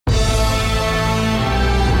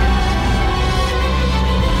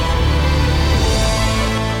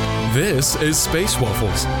This is Space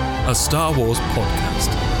Waffles, a Star Wars podcast.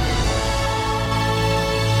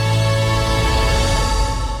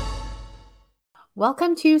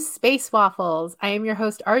 Welcome to Space Waffles. I am your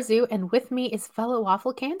host, Arzu, and with me is fellow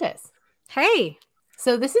waffle Candace. Hey.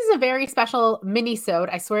 So this is a very special mini-sode.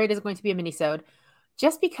 I swear it is going to be a mini-sode,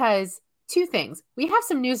 just because two things. We have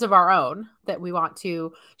some news of our own that we want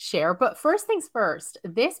to share, but first things first,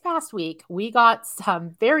 this past week, we got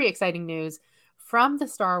some very exciting news from the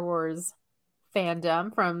Star Wars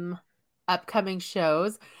fandom, from upcoming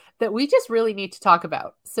shows that we just really need to talk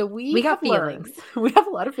about. So we got feelings. We have a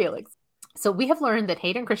lot of feelings. So we have learned that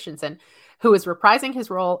Hayden Christensen, who is reprising his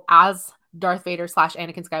role as Darth Vader /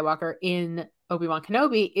 Anakin Skywalker in Obi-Wan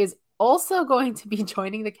Kenobi, is also going to be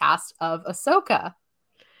joining the cast of Ahsoka.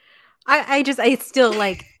 I still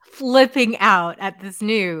like flipping out at this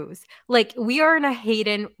news. Like, we are in a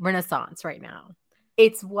Hayden renaissance right now.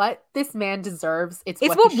 It's what this man deserves. It's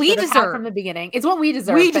what we deserve from the beginning. It's what we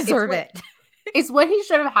deserve. We deserve it. It's what he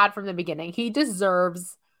should have had from the beginning. He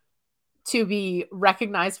deserves to be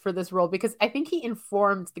recognized for this role because I think he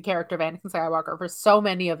informed the character of Anakin Skywalker for so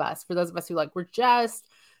many of us. For those of us who like were just,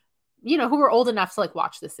 who were old enough to like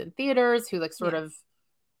watch this in theaters, who like sort of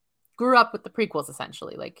grew up with the prequels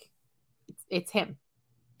essentially. Like, it's him.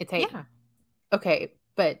 It's Hayden. Yeah. Okay,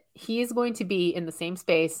 but he is going to be in the same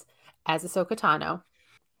space as Ahsoka Tano,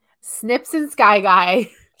 Snips and Sky Guy.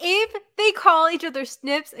 If they call each other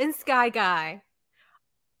Snips and Sky Guy,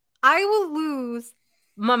 I will lose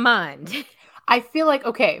my mind. I feel like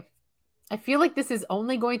this is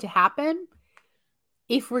only going to happen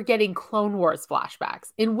if we're getting Clone Wars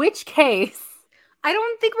flashbacks. In which case, I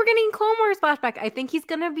don't think we're getting Clone Wars flashback. I think he's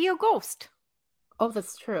going to be a ghost. Oh,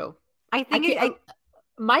 that's true. I think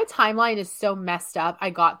my timeline is so messed up.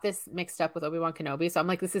 I got this mixed up with Obi-Wan Kenobi. So I'm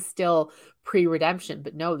like, this is still pre-redemption.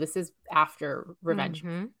 But no, this is after Revenge.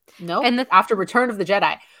 Mm-hmm. No, and after Return of the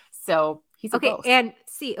Jedi. So he's a ghost. And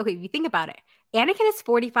see, if you think about it, Anakin is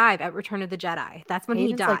 45 at Return of the Jedi. That's when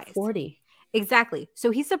he dies. Like 40. Exactly.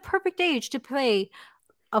 So he's the perfect age to play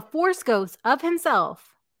a Force ghost of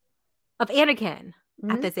himself, of Anakin,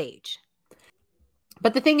 at this age.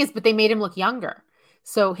 But the thing is, they made him look younger.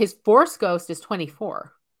 So his Force ghost is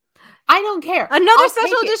 24. I don't care. Another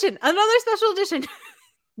special edition.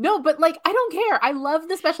 No, but like, I don't care. I love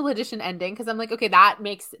the special edition ending because I'm like, okay, that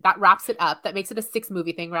wraps it up. That makes it a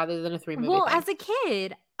 6-movie thing rather than a 3-movie thing. Well, as a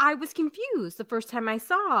kid, I was confused the first time I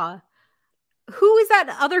saw who is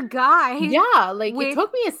that other guy. Yeah, like it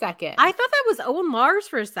took me a second. I thought that was Owen Lars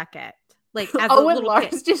for a second. Like as Owen a little Lars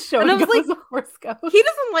kid. just showing up as a Force ghost. He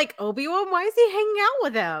doesn't like Obi-Wan. Why is he hanging out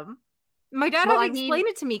with him? My dad had to explain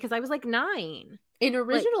it to me because I was like 9. In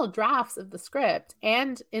original drafts of the script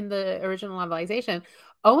and in the original novelization,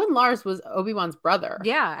 Owen Lars was Obi-Wan's brother.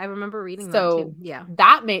 Yeah, I remember reading that too. Yeah.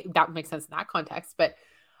 That makes sense in that context. But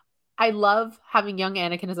I love having young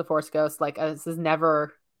Anakin as a Force ghost. Like, this has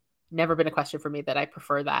never been a question for me that I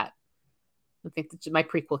prefer that. I think that my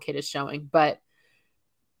prequel kid is showing, but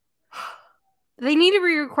they need to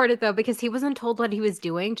re-record it though, because he wasn't told what he was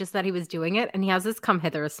doing, just that he was doing it. And he has this come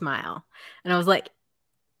hither smile. And I was like,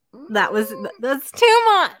 that's too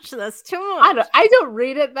much. That's too much. I don't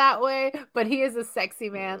read it that way, but he is a sexy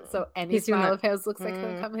man. So any smile of his looks like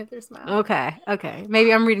a come hither smile. Okay.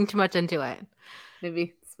 Maybe I'm reading too much into it.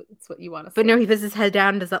 Maybe it's what you want to say. But no, he puts his head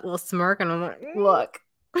down, does that little smirk, and I'm like, look,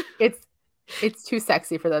 it's too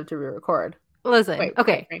sexy for them to re-record. Listen,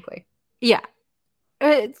 okay. Frankly. Yeah.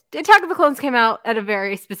 Attack of the Clones came out at a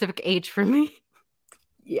very specific age for me.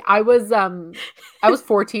 Yeah, I was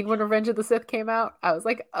 14 when Revenge of the Sith came out. I was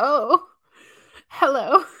like, oh,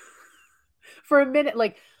 hello. For a minute,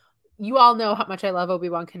 like, you all know how much I love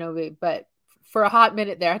Obi-Wan Kenobi, but for a hot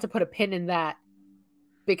minute there, I had to put a pin in that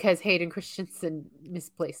because Hayden Christensen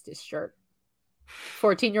misplaced his shirt.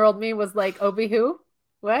 14-year-old me was like, Obi who?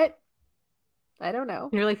 What? I don't know.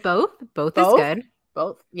 You're like, both? Both is good.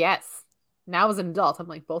 Both, yes. Now as an adult, I'm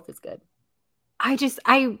like, both is good. I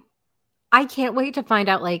can't wait to find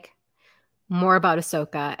out like more about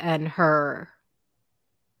Ahsoka and her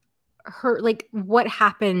like what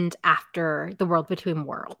happened after the World Between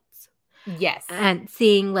Worlds. Yes. And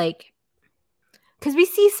seeing like, because we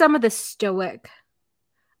see some of the stoic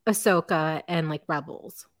Ahsoka and like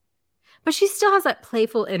Rebels, but she still has that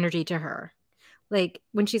playful energy to her. Like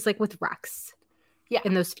when she's like with Rex. Yeah.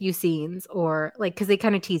 In those few scenes, or like, because they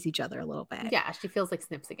kind of tease each other a little bit. Yeah, she feels like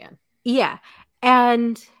Snips again. Yeah.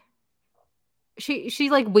 And she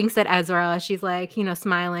like winks at Ezra. She's like,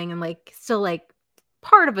 smiling and like still like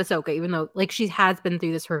part of Ahsoka, even though like she has been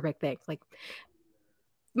through this horrific thing, like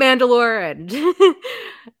Mandalore and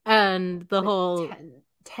and the whole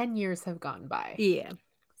 10 years have gone by. Yeah.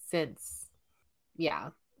 since, yeah.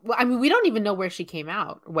 Well, I mean, we don't even know where she came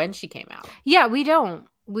out, when she came out. Yeah, we don't.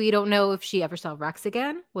 We don't know if she ever saw Rex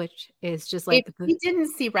again, which is just like if we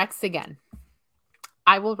didn't see Rex again,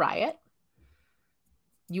 I will riot.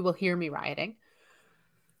 You will hear me rioting.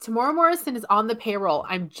 Tamora Morrison is on the payroll.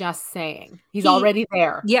 I'm just saying. He's already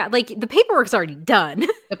there. Yeah, like the paperwork's already done.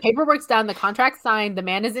 The paperwork's done. The contract's signed. The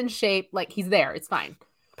man is in shape. Like, he's there. It's fine.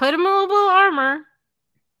 Put him in a little armor.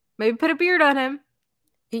 Maybe put a beard on him.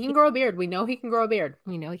 He can grow a beard. We know he can grow a beard.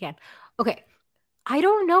 We know he can. Okay. I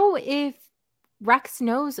don't know if Rex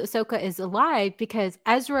knows Ahsoka is alive because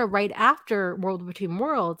Ezra, right after World Between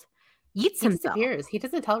Worlds, eats himself. Disappears. He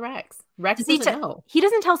doesn't tell Rex. Rex doesn't know. He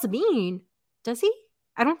doesn't tell Sabine, does he?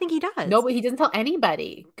 I don't think he does. No, but he doesn't tell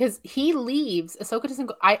anybody because he leaves. Ahsoka doesn't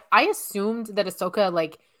go. I assumed that Ahsoka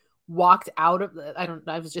like walked out of the,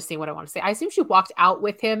 I was just saying what I want to say. I assume she walked out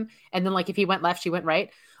with him, and then like if he went left, she went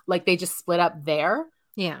right. Like they just split up there.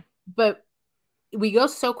 Yeah. But we go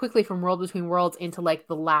so quickly from World Between Worlds into like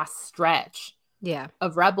the last stretch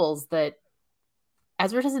of Rebels that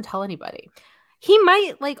Ezra doesn't tell anybody. He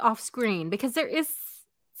might like off screen because there is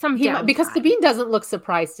some because Sabine doesn't look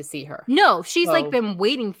surprised to see her. No, she's like been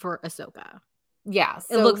waiting for Ahsoka. Yeah,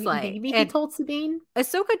 so it looks like maybe he told Sabine.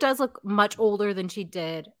 Ahsoka does look much older than she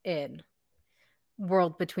did in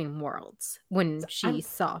World Between Worlds when she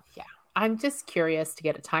saw. Yeah, I'm just curious to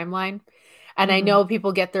get a timeline. And I know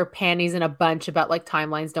people get their panties in a bunch about like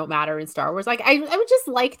timelines don't matter in Star Wars. Like I would just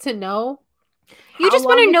like to know. You just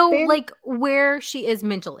want to know like where she is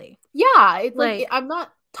mentally. Yeah, it's like I'm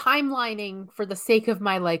not timelining for the sake of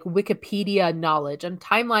my like Wikipedia knowledge. I'm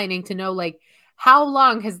timelining to know like how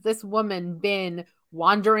long has this woman been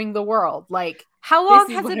wandering the world? Like how long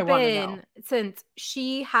has it been since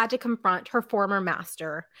she had to confront her former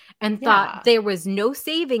master and thought there was no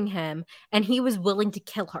saving him and he was willing to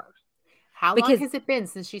kill her? How long has it been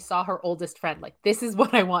since she saw her oldest friend? Like, this is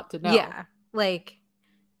what I want to know. Yeah. Like,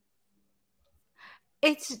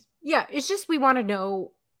 it's just we want to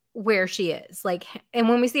know where she is. Like, and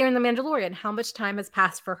when we see her in The Mandalorian, how much time has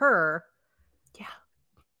passed for her? Yeah.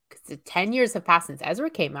 Because 10 years have passed since Ezra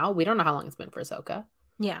came out. We don't know how long it's been for Ahsoka.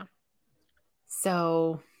 Yeah.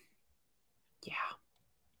 So, yeah.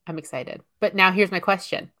 I'm excited. But now here's my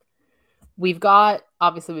question. We've got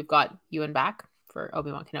Ewan back for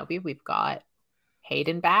Obi-Wan Kenobi. We've got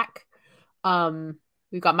Hayden back.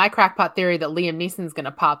 We've got my crackpot theory that Liam Neeson's going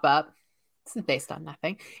to pop up. This is based on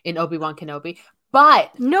nothing in Obi-Wan Kenobi.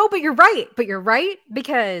 But no, but you're right.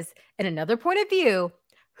 Because in another point of view,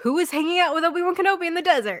 who is hanging out with Obi-Wan Kenobi in the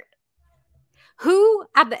desert? Who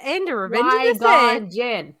at the end of Revenge of the Sith?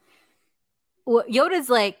 Jin. Well, Yoda's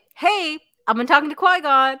like, hey, I've been talking to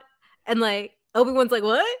Qui-Gon. And like, Obi-Wan's like,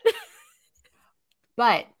 what?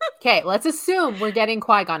 But, okay, let's assume we're getting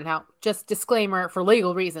Qui-Gon now. Just disclaimer, for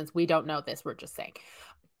legal reasons, we don't know this. We're just saying.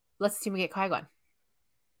 Let's assume we get Qui-Gon.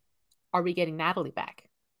 Are we getting Natalie back?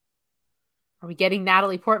 Are we getting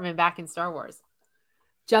Natalie Portman back in Star Wars?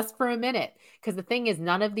 Just for a minute. Because the thing is,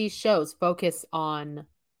 none of these shows focus on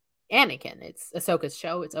Anakin. It's Ahsoka's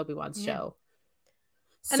show. It's Obi-Wan's show.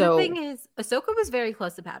 And the thing is, Ahsoka was very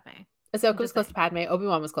close to Padme. Ahsoka was close to Padme.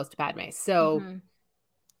 Obi-Wan was close to Padme. So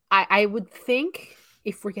I would think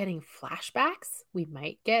if we're getting flashbacks, we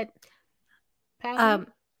might get Padme.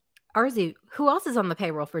 Arzu, who else is on the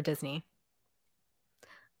payroll for Disney?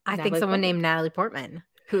 I think someone named Natalie Portman,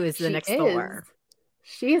 who is the next Thor.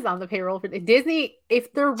 She is on the payroll for Disney.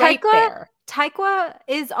 If they're right there, Taika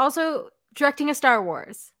is also directing a Star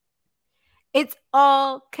Wars. It's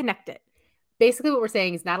all connected. Basically, what we're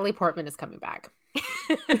saying is Natalie Portman is coming back.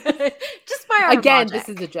 Just by our again, logic.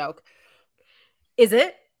 This is a joke. Is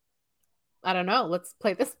it? I don't know. Let's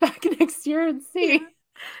play this back next year and see.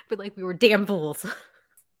 But like we were damn fools.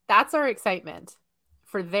 That's our excitement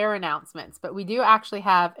for their announcements. But we do actually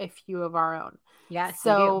have a few of our own. Yes.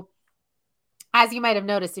 So as you might have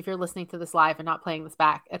noticed, if you're listening to this live and not playing this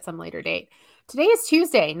back at some later date, today is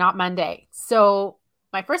Tuesday, not Monday. So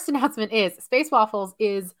my first announcement is Space Waffles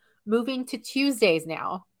is moving to Tuesdays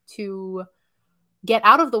now to get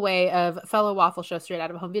out of the way of fellow Waffle Show Straight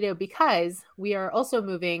Out of Home Video, because we are also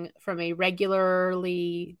moving from a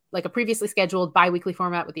regularly, like a previously scheduled bi-weekly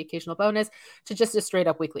format with the occasional bonus to just a straight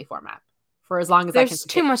up weekly format for as long as I can. There's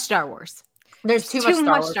too much Star Wars. There's too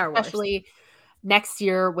much Star Wars, especially next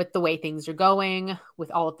year with the way things are going,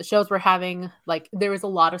 with all of the shows we're having. Like, there is a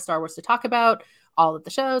lot of Star Wars to talk about. All of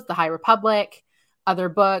the shows, the High Republic, other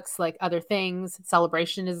books, like other things.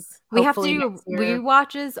 Celebration is we have to do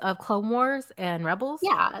rewatches of Clone Wars and Rebels.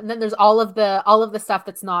 Yeah, and then there's all of the stuff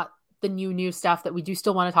that's not the new stuff that we do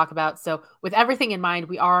still want to talk about. So with everything in mind,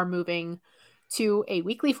 we are moving to a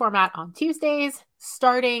weekly format on Tuesdays,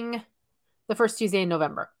 starting the first Tuesday in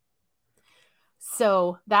November.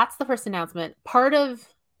 So that's the first announcement. Part of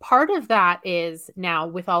that is now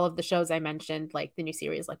with all of the shows I mentioned, like the new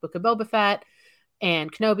series like Book of Boba Fett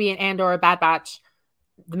and Kenobi and Andor, Bad Batch,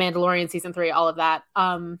 The Mandalorian season 3, all of that.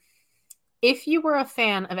 If you were a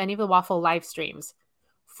fan of any of the Waffle live streams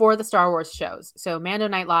for the Star Wars shows, so Mando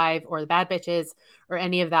Night Live or the Bad Bitches or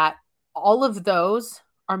any of that, all of those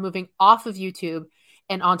are moving off of YouTube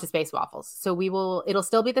and onto Space Waffles. So it'll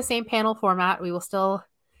still be the same panel format. We will still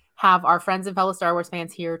have our friends and fellow Star Wars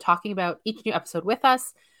fans here talking about each new episode with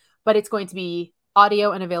us, but it's going to be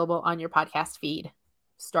audio and available on your podcast feed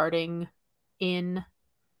starting in,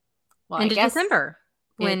 end of December.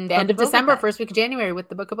 When the end of December, first week of January with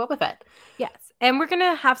the Book of Boba Fett. Yes. And we're going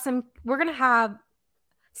to have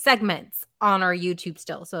segments on our YouTube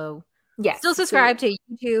still. So yes, still subscribe to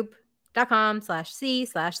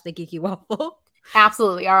youtube.com/c/the Geeky Waffle.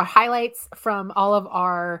 Absolutely. Our highlights from all of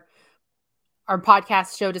our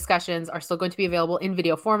podcast show discussions are still going to be available in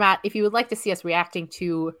video format. If you would like to see us reacting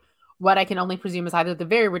to what I can only presume is either the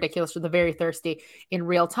very ridiculous or the very thirsty in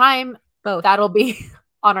real time, both, that'll be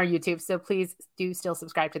on our YouTube. So please do still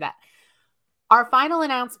subscribe to that. Our final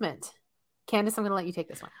announcement. Candace, I'm going to let you take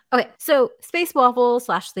this one. Okay. So Space Waffle /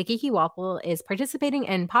 the Geeky Waffle is participating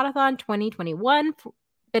in Podathon 2021,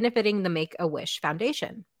 benefiting the Make-A-Wish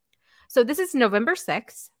Foundation. So this is November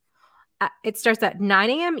 6th. It starts at 9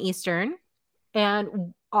 a.m. Eastern.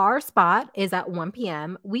 And our spot is at 1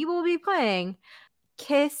 p.m. We will be playing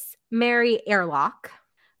Kiss, Marry, Airlock.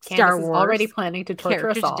 Star Wars. Is already planning to torture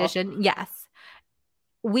us all. Edition. Yes.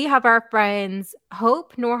 We have our friends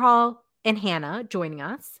Hope, Norhal, and Hannah joining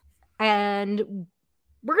us. And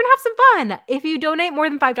we're going to have some fun. If you donate more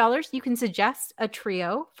than $5, you can suggest a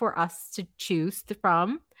trio for us to choose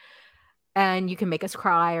from. And you can make us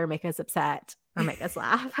cry or make us upset or make us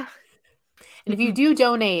laugh. And if you do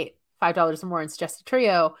donate $5 or more and suggest a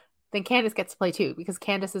trio, then Candace gets to play too, because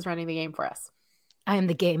Candace is running the game for us. I am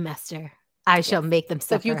the game master. I shall make them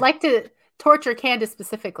suffer. So if you'd like to torture Candace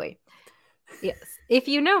specifically. Yes. If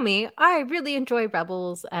you know me, I really enjoy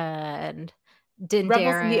Rebels and Din Rebels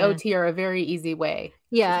Djarin. and the OT are a very easy way.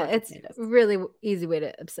 Yeah, it's really easy way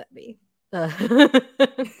to upset me.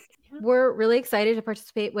 We're really excited to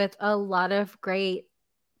participate with a lot of great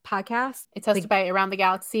podcasts. It's hosted by Around the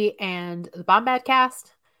Galaxy and the Bombad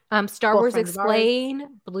Cast. Star Wars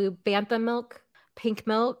Explain, Blue Bantha Milk, Pink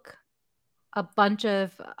Milk, a bunch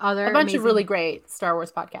of really great Star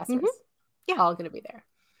Wars podcasters. Mm-hmm. Yeah, all going to be there.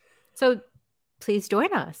 So please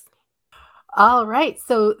join us. All right.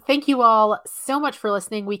 So thank you all so much for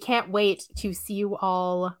listening. We can't wait to see you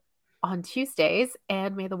all on Tuesdays,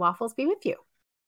 and may the waffles be with you.